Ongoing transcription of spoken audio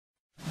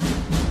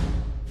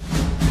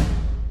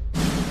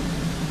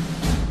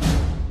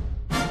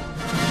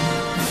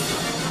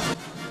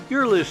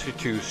You're listening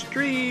to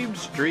Stream,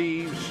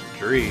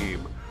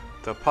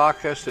 the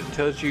podcast that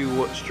tells you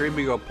what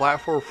streaming on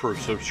platform for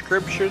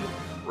subscription,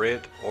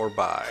 rent, or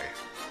buy.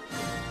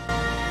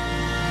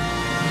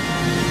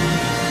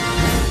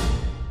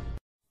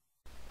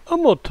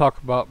 I'm going to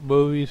talk about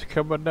movies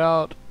coming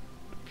out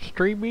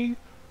streaming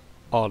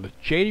on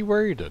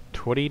January the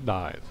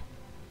 29th.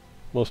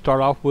 We'll start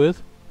off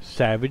with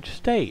Savage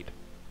State.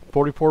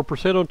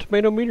 44% on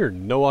Tomato Meter,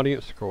 no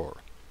audience score.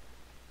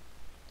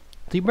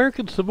 The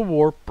American Civil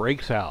War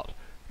breaks out.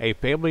 A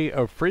family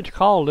of French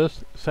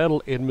colonists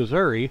settled in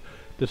Missouri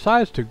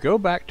decides to go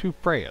back to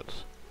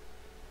France.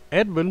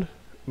 Edmund,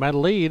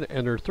 Madeleine,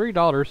 and their 3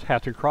 daughters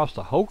have to cross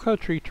the whole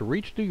country to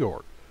reach New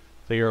York.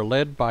 They are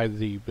led by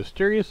the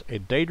mysterious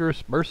and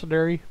dangerous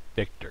mercenary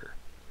Victor.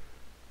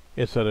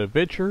 It's an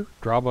adventure,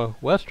 drama,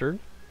 western,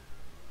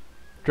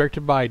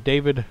 directed by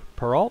David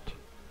Perrault,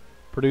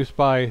 produced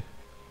by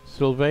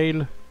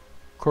Sylvain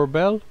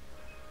Corbel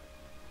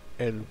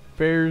and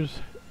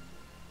Fairs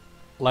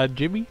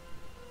Ladjimi,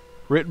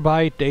 written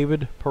by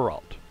David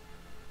Perrault.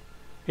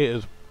 It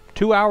is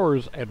 2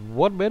 hours and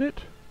 1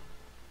 minute.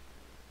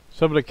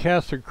 Some of the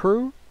cast and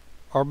crew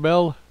are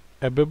Mel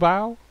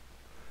Abibao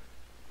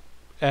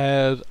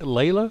as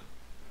Layla,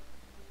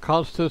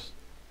 Constance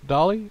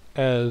Dolly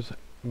as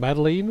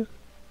Madeleine,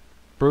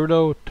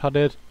 Bruno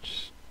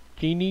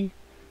Tedeschini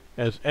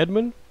as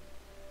Edmund,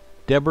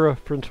 Deborah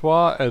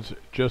Francois as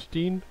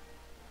Justine,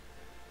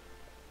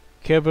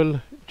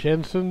 Kevin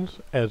Jensen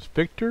as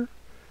Victor,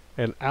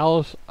 and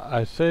Alice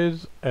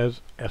Isaias as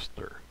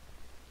Esther.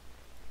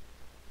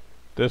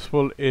 This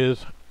one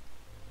is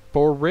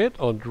for rent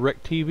on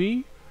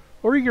DirecTV,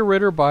 or you can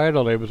rent or buy it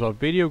on Amazon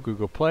Video,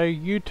 Google Play,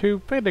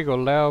 YouTube, Fandango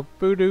Now,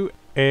 Vudu,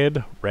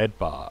 and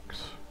Redbox.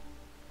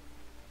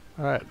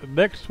 Alright, the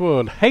next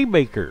one,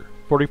 Haymaker.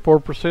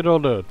 44%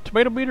 on the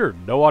Tomato Meter,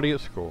 no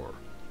audience score.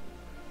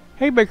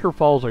 Haymaker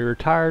follows a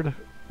retired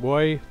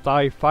Muay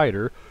Thai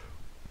fighter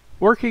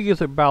working as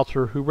a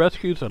bouncer who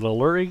rescues an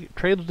alluring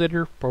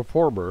transgender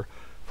performer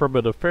from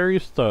a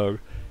nefarious thug,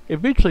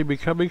 eventually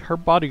becoming her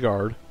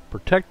bodyguard,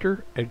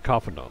 protector, and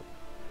confidant.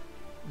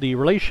 The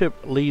relationship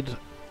leads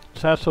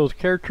Sasso's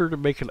character to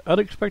make an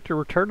unexpected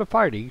return to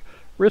fighting,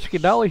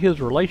 risking not only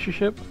his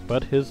relationship,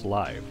 but his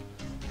life.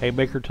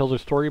 Haymaker tells a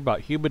story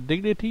about human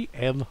dignity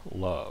and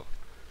love.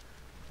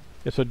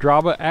 It's a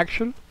drama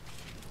action,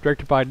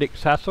 directed by Nick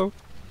Sasso,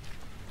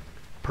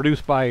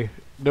 produced by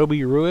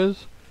Nomi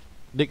Ruiz,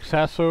 Nick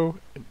Sasso,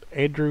 and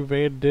Andrew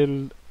Van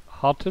Den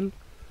Houten,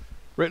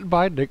 written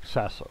by Nick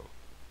Sasso.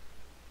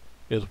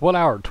 It is 1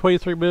 hour and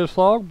 23 minutes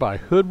long by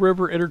Hood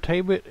River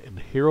Entertainment and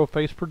Hero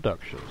Face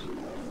Productions.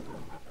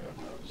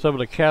 Some of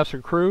the cast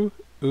and crew,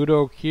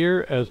 Udo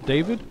Kier as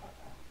David,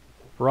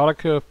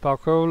 Veronica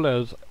Falcone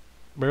as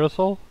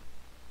Marisol,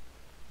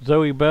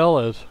 Zoe Bell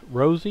as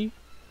Rosie,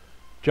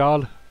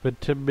 John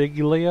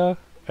Ventimiglia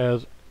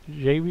as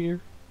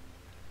Javier,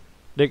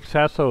 Nick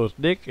Sasso as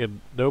Nick,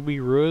 and Nomi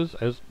Ruiz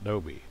as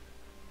Nomi.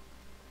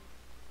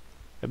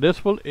 And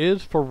this one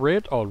is for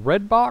rent on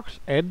Redbox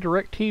and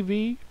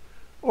DirecTV,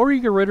 or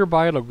you can rent or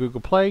buy it on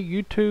Google Play,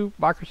 YouTube,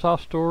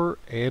 Microsoft Store,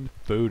 and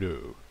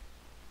Vudu.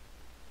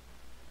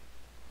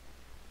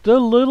 The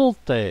Little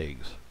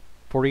Things.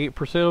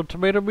 48% on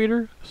Tomato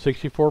Meter,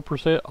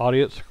 64%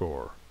 audience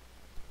score.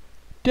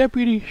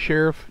 Deputy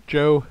Sheriff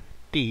Joe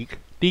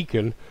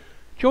Deacon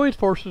joins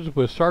forces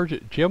with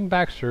Sergeant Jim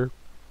Baxter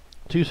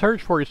to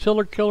search for a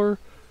serial killer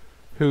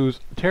who's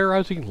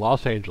terrorizing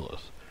Los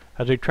Angeles.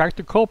 As they track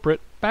the culprit,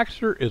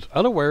 Baxter is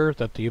unaware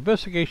that the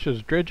investigation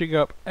is dredging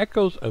up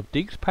echoes of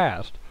Deke's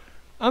past,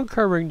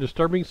 uncovering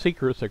disturbing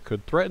secrets that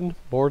could threaten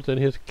more than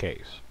his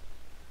case.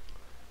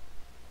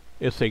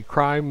 It's a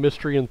crime,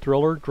 mystery, and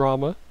thriller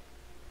drama,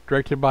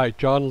 directed by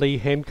John Lee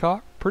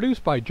Hancock,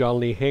 produced by John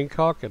Lee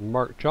Hancock and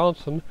Mark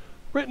Johnson,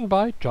 written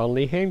by John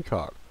Lee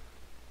Hancock.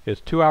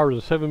 It's 2 hours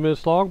and 7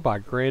 minutes long by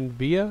Grand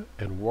Via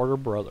and Warner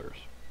Brothers.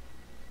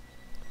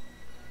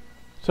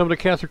 Some of the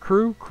cast and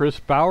crew, Chris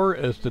Bauer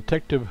as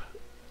Detective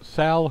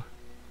Sal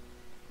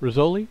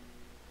Rizzoli,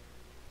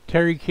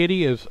 Terry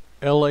Kitty as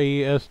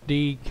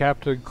LASD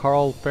Captain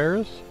Carl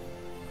Ferris,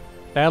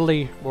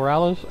 Natalie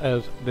Morales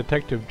as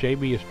Detective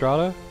Jamie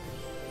Estrada,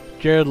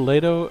 Jared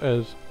Leto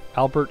as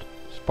Albert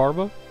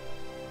Sparma,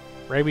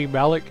 Rami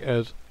Malek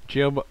as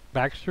Jim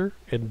Baxter,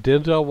 and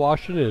Denzel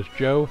Washington as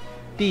Joe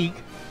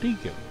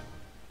Deacon.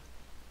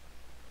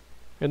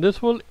 And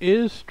this one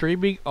is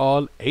streaming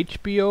on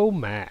HBO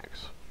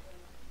Max.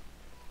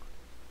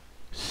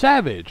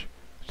 Savage.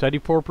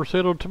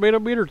 74% on Tomato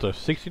Meter to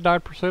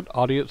 69%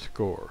 audience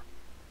score.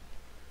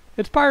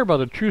 Inspired by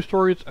the true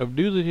stories of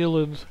New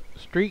Zealand's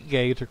street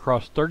gangs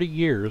across 30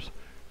 years,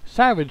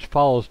 Savage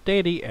follows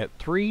Danny at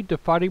 3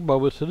 defining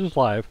moments in his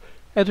life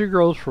as he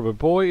grows from a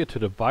boy into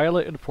the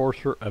violent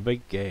enforcer of a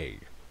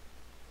gang.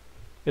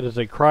 It is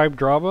a crime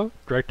drama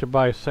directed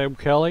by Sam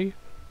Kelly,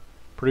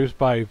 produced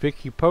by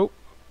Vicky Pope,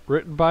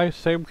 written by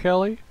Sam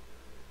Kelly.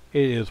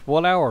 It is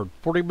 1 hour and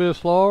 40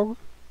 minutes long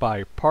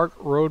by Park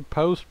Road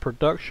Post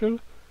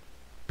Production,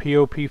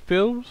 POP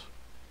Films,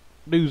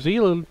 New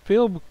Zealand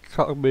Film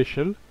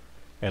Commission,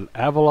 and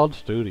Avalon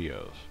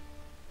Studios.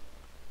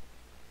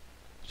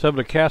 Some of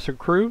the cast and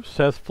crew: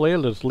 Seth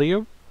Flynn as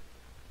Liam,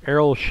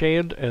 Errol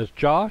Shand as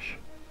Josh,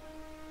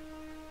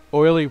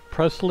 Oily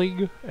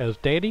Pressling as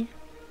Danny,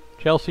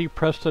 Chelsea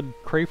Preston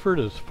Crayford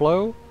as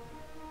Flo,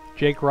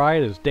 Jake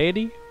Ryan as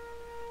Danny,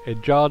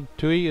 and John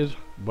Tui as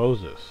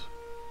Moses.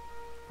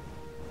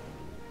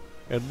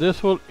 And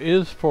this one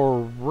is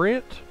for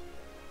rent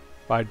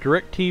by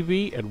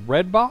DirecTV and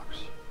Redbox,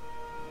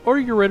 or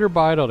you can rent or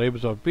buy it on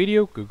Amazon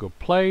Video, Google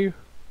Play,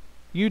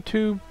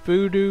 YouTube,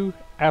 Vudu,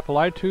 Apple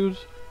iTunes,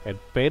 and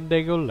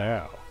Fandango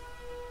Now.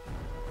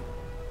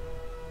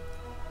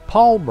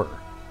 Palmer,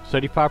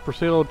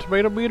 75% on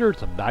Tomato Meter,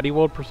 it's a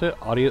 91%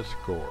 audience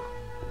score.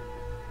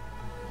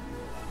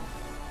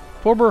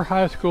 Former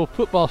high school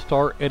football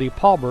star Eddie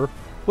Palmer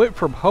went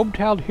from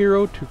hometown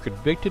hero to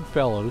convicted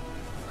felon,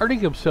 earning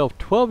himself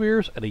 12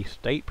 years in a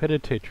state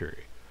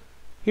penitentiary.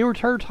 He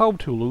returns home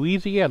to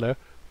Louisiana,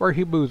 where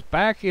he moves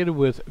back in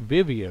with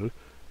Vivian,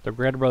 the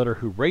grandmother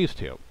who raised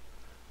him.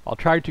 While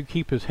trying to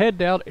keep his head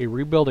down and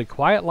rebuild a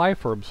quiet life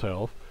for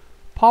himself,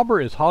 Palmer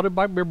is haunted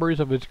by memories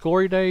of his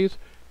glory days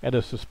and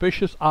the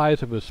suspicious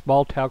eyes of his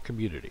small-town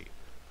community.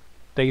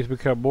 Things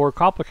become more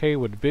complicated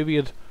when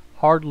Vivian's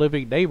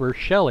hard-living neighbor,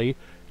 Shelley,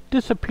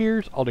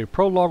 disappears on a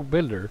prolonged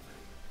bender,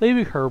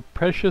 leaving her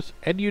precious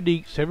and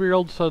unique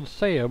 7-year-old son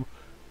Sam,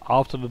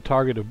 often the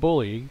target of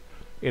bullying,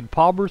 in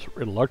Palmer's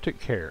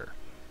reluctant care.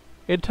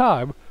 In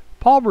time,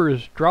 Palmer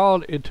is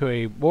drawn into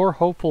a more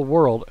hopeful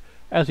world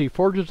as he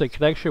forges a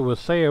connection with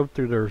Sam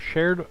through their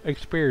shared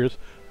experience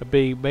of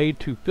being made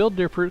to feel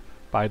different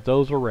by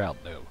those around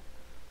them.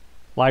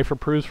 Life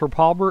improves for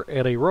Palmer,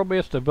 and a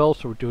romance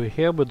develops between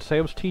him and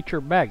Sam's teacher,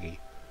 Maggie.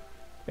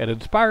 An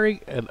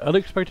inspiring and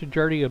unexpected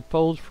journey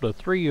unfolds for the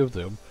three of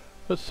them,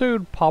 but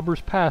soon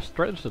Palmer's past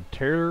threatens to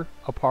tear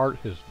apart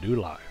his new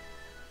life.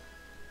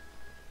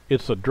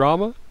 It's a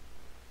drama,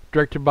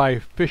 directed by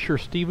Fisher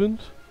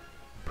Stevens,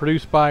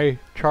 produced by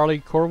Charlie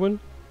Corwin,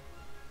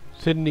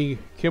 Sidney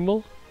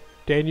Kimmel,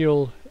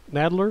 Daniel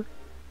Nadler,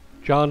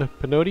 John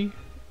Pinotti,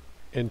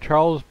 and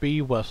Charles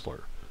B.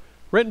 Wessler.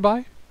 Written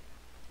by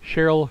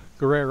Cheryl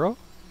Guerrero.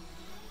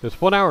 It's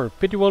 1 hour and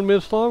 51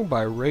 minutes long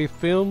by Ray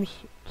Films,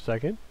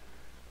 second,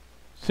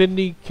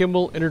 Sidney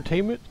Kimmel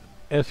Entertainment,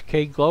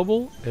 SK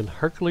Global, and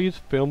Hercules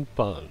Film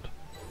Fund.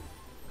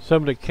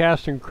 Some of the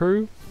cast and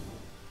crew: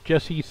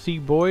 Jesse C.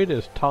 Boyd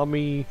as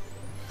Tommy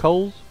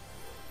Coles,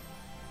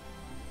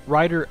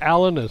 Ryder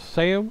Allen as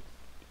Sam,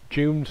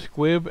 June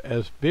Squibb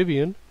as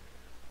Vivian,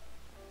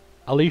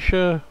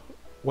 Alicia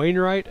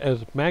Wainwright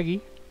as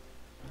Maggie,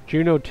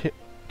 Juno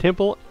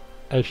Temple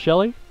as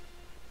Shelley,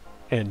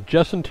 and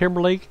Justin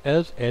Timberlake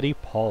as Eddie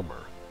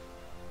Palmer.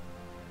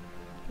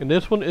 And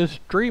this one is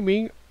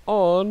streaming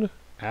on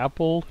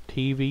Apple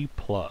TV+.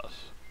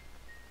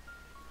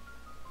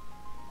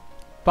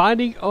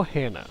 Finding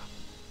Ohana,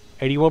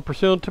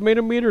 81% on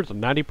Tomato Meter, a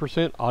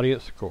 90%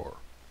 audience score.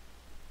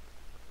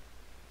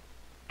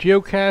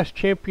 Geocache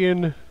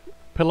champion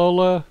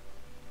Pilola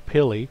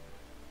Pili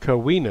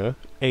Kawina,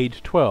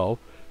 age 12,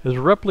 is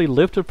abruptly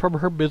lifted from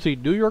her busy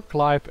New York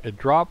life and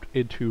dropped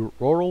into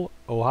rural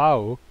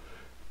Ohio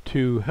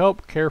to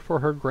help care for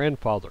her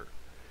grandfather.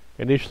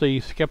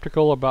 Initially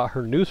skeptical about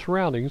her new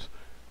surroundings,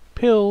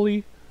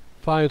 Pili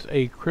finds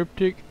a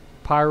cryptic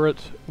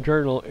pirate's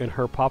journal in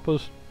her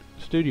papa's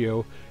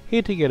studio,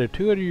 hinting at a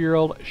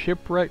 200-year-old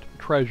shipwrecked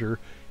treasure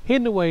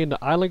hidden away in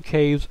the island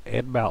caves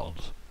and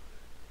mountains.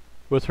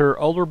 With her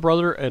older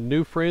brother and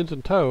new friends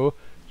in tow,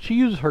 she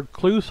uses her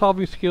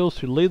clue-solving skills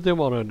to lead them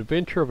on an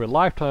adventure of a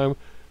lifetime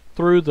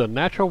through the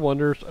natural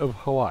wonders of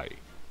Hawaii.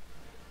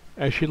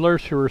 As she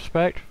learns to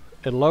respect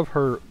and love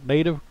her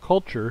native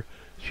culture,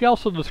 she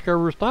also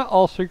discovers not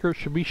all secrets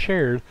should be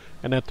shared,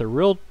 and that the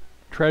real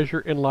treasure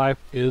in life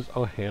is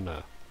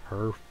Ohana,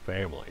 her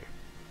family.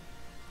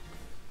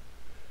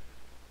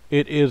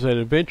 It is an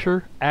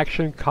adventure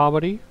action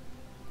comedy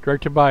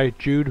directed by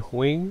Jude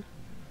Wing,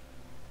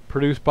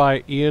 produced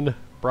by Ian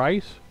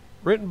Bryce,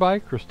 written by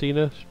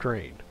Christina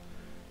Strain.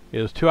 It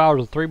is 2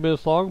 hours and 3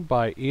 minutes long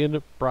by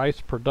Ian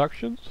Bryce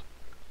Productions.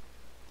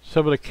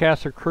 Some of the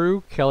cast and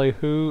crew: Kelly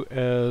Hu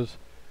as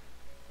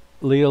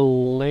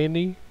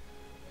Leilani,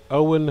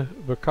 Owen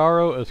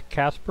Vaccaro as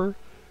Casper,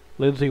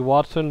 Lindsay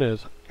Watson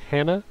as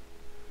Hannah,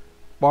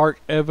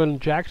 Mark Evan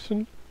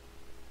Jackson,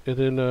 and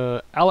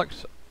then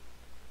Alex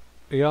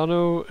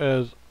Iano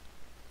as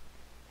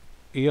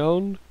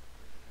Eon,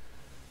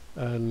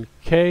 and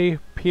Kay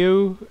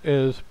Pugh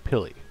as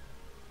Pili.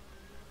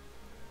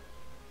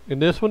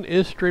 And this one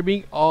is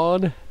streaming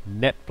on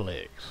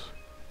Netflix.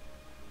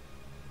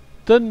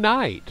 The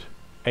Night,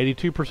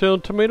 82%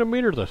 on Tomato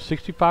Meter, a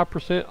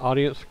 65%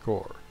 audience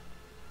score.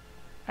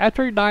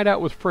 After a night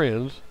out with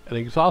friends, an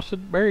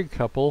exhausted married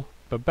couple,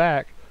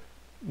 Babak,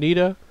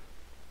 Nita,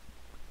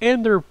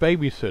 and their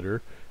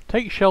babysitter,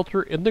 take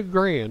shelter in the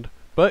grand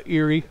but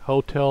eerie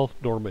Hotel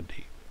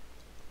Normandy.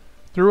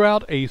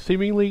 Throughout a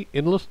seemingly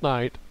endless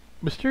night,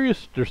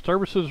 mysterious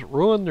disturbances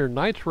ruin their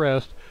night's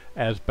rest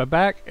as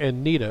Babak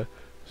and Nita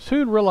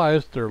soon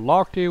realize they're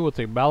locked in with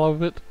a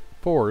malevolent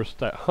force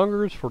that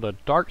hungers for the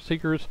dark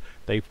secrets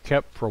they've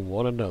kept from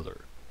one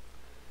another.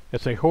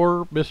 It's a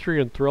horror,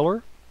 mystery, and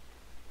thriller.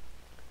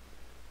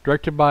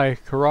 Directed by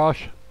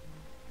Karash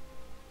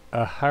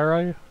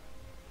Ahari.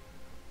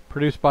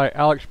 Produced by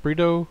Alex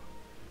Brito,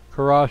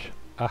 Karash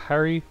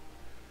Ahari,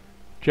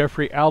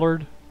 Jeffrey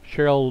Allard,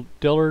 Cheryl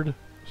Dillard,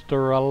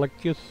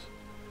 Storalikis,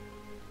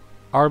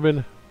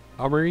 Armin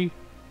Amri,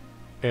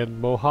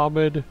 and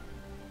Mohammed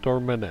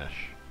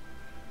Dormanesh.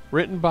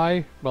 Written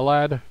by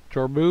Malad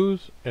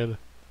Jormuz and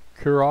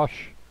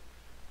Karash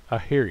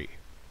Ahiri.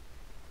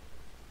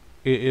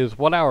 It is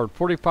 1 hour and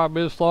 45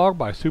 minutes long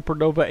by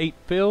Supernova 8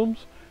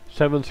 Films,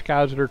 Seven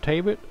Skies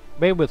Entertainment,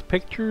 Mammoth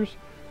Pictures,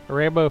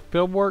 Arama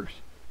Filmworks,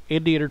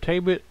 Indie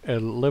Entertainment,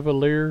 and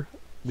Livelier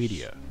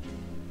Media.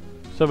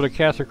 Some of the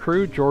cast and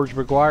crew: George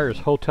McGuire as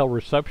hotel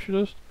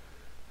receptionist,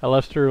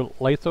 Alistair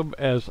Latham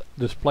as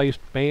displaced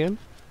man,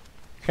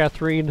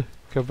 Catherine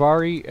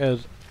Kavari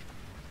as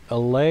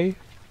Alay,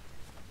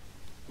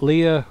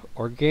 Leah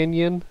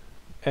Organian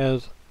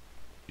as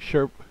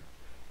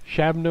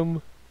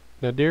Shabnam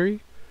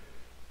Nadiri,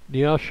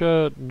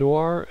 Nyasha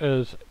Noir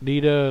as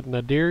Nida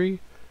Nadiri,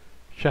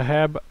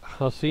 Shahab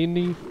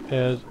Hassini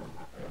as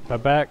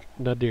Babak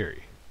Nadiri.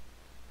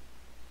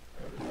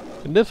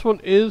 And this one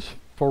is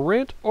for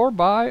rent or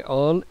buy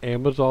on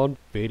Amazon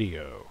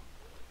Video.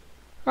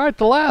 Alright,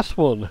 the last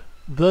one,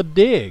 The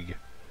Dig.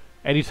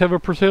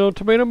 87% on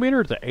Tomato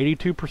Meter, the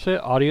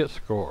 82% audience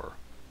score.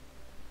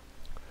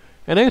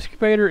 An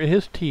excavator and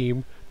his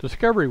team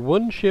discover a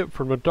wooden ship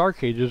from the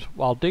Dark Ages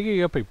while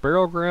digging up a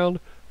burial ground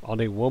on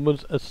a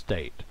woman's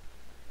estate.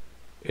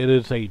 It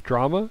is a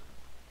drama,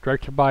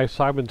 directed by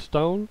Simon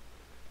Stone,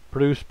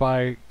 produced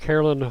by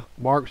Carolyn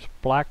Marks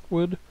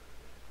Blackwood,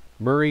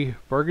 Murray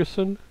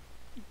Ferguson,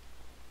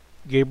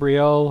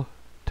 Gabrielle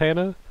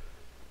Tana,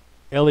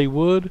 Ellie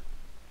Wood,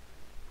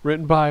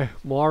 written by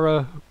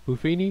Mara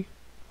Buffini.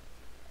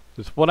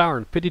 It's 1 hour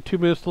and 52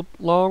 minutes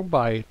long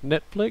by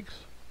Netflix,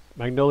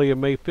 Magnolia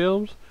May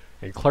Films,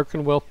 and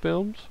Clerkenwell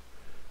Films.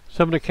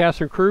 Some of the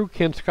cast and crew: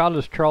 Ken Scott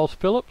as Charles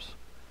Phillips,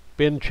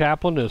 Ben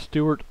Chaplin as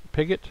Stuart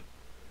Piggott,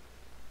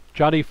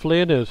 Johnny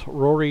Flynn as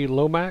Rory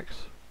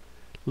Lomax,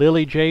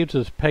 Lily James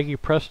as Peggy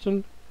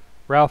Preston,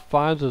 Ralph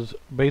Fiennes as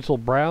Basil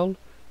Brown,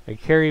 and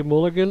Carrie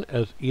Mulligan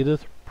as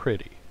Edith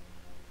Pretty.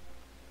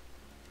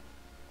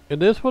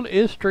 And this one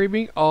is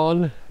streaming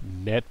on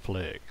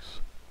Netflix.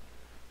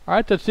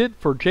 Alright, that's it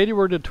for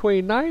January the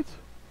 29th.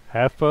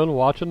 Have fun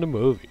watching the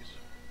movies.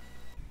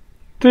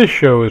 This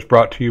show is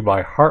brought to you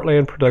by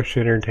Heartland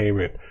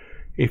Entertainment.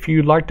 If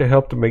you'd like to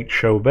help to make the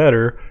show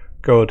better,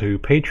 go to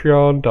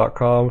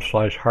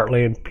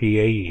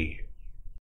patreon.com/heartlandpae.